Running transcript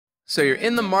So you're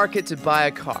in the market to buy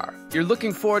a car. You're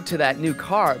looking forward to that new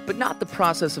car, but not the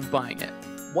process of buying it.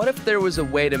 What if there was a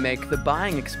way to make the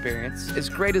buying experience as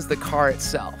great as the car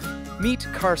itself? Meet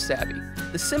Car Savvy,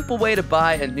 the simple way to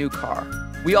buy a new car.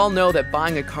 We all know that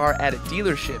buying a car at a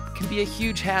dealership can be a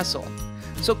huge hassle.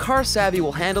 So Car Savvy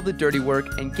will handle the dirty work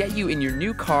and get you in your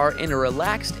new car in a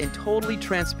relaxed and totally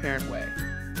transparent way.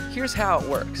 Here's how it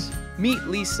works. Meet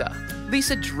Lisa.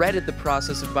 Lisa dreaded the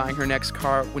process of buying her next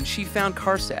car when she found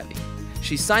Car Savvy.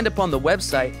 She signed up on the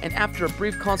website, and after a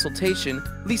brief consultation,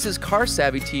 Lisa's Car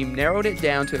Savvy team narrowed it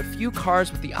down to a few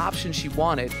cars with the options she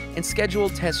wanted and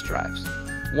scheduled test drives.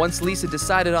 Once Lisa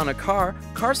decided on a car,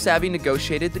 Car Savvy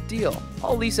negotiated the deal.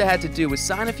 All Lisa had to do was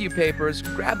sign a few papers,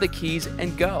 grab the keys,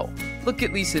 and go. Look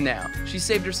at Lisa now. She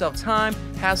saved herself time,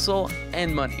 hassle,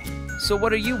 and money. So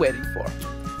what are you waiting for?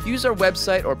 Use our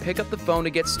website or pick up the phone to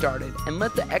get started and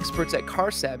let the experts at Car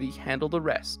Savvy handle the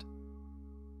rest.